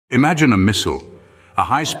Imagine a missile, a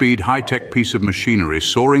high-speed, high-tech piece of machinery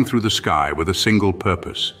soaring through the sky with a single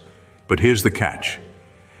purpose. But here's the catch.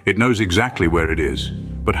 It knows exactly where it is.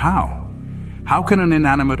 But how? How can an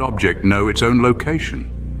inanimate object know its own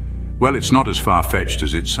location? Well, it's not as far-fetched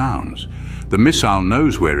as it sounds. The missile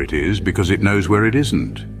knows where it is because it knows where it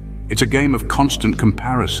isn't. It's a game of constant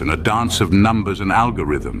comparison, a dance of numbers and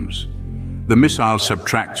algorithms. The missile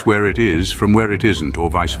subtracts where it is from where it isn't, or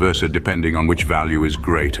vice versa, depending on which value is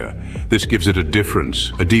greater. This gives it a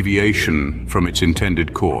difference, a deviation from its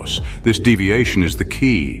intended course. This deviation is the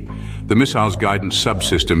key. The missile's guidance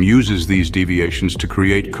subsystem uses these deviations to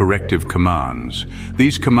create corrective commands.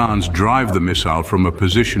 These commands drive the missile from a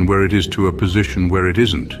position where it is to a position where it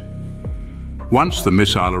isn't. Once the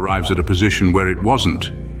missile arrives at a position where it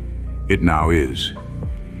wasn't, it now is.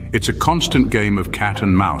 It's a constant game of cat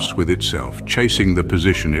and mouse with itself, chasing the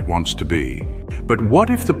position it wants to be. But what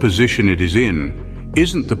if the position it is in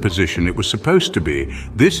isn't the position it was supposed to be?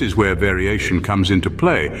 This is where variation comes into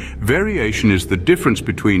play. Variation is the difference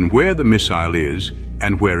between where the missile is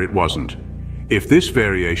and where it wasn't. If this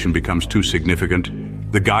variation becomes too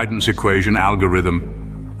significant, the guidance equation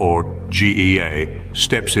algorithm, or GEA,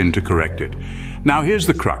 steps in to correct it. Now here's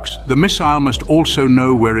the crux. The missile must also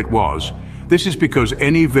know where it was. This is because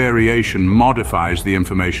any variation modifies the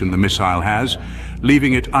information the missile has,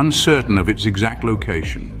 leaving it uncertain of its exact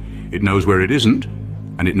location. It knows where it isn't,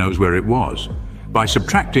 and it knows where it was. By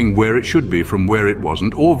subtracting where it should be from where it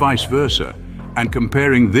wasn't, or vice versa, and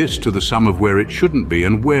comparing this to the sum of where it shouldn't be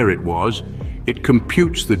and where it was, it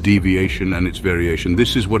computes the deviation and its variation.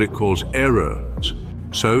 This is what it calls errors.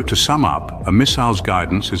 So, to sum up, a missile's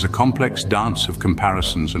guidance is a complex dance of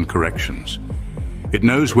comparisons and corrections. It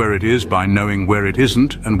knows where it is by knowing where it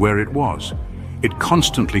isn't and where it was. It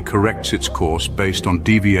constantly corrects its course based on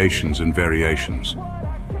deviations and variations.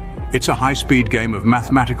 It's a high-speed game of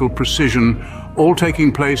mathematical precision, all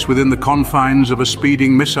taking place within the confines of a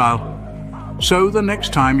speeding missile. So the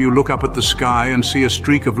next time you look up at the sky and see a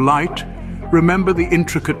streak of light, remember the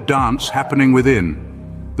intricate dance happening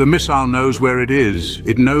within. The missile knows where it is.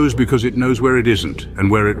 It knows because it knows where it isn't and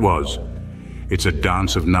where it was. It's a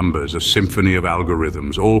dance of numbers, a symphony of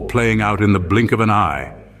algorithms, all playing out in the blink of an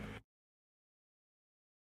eye.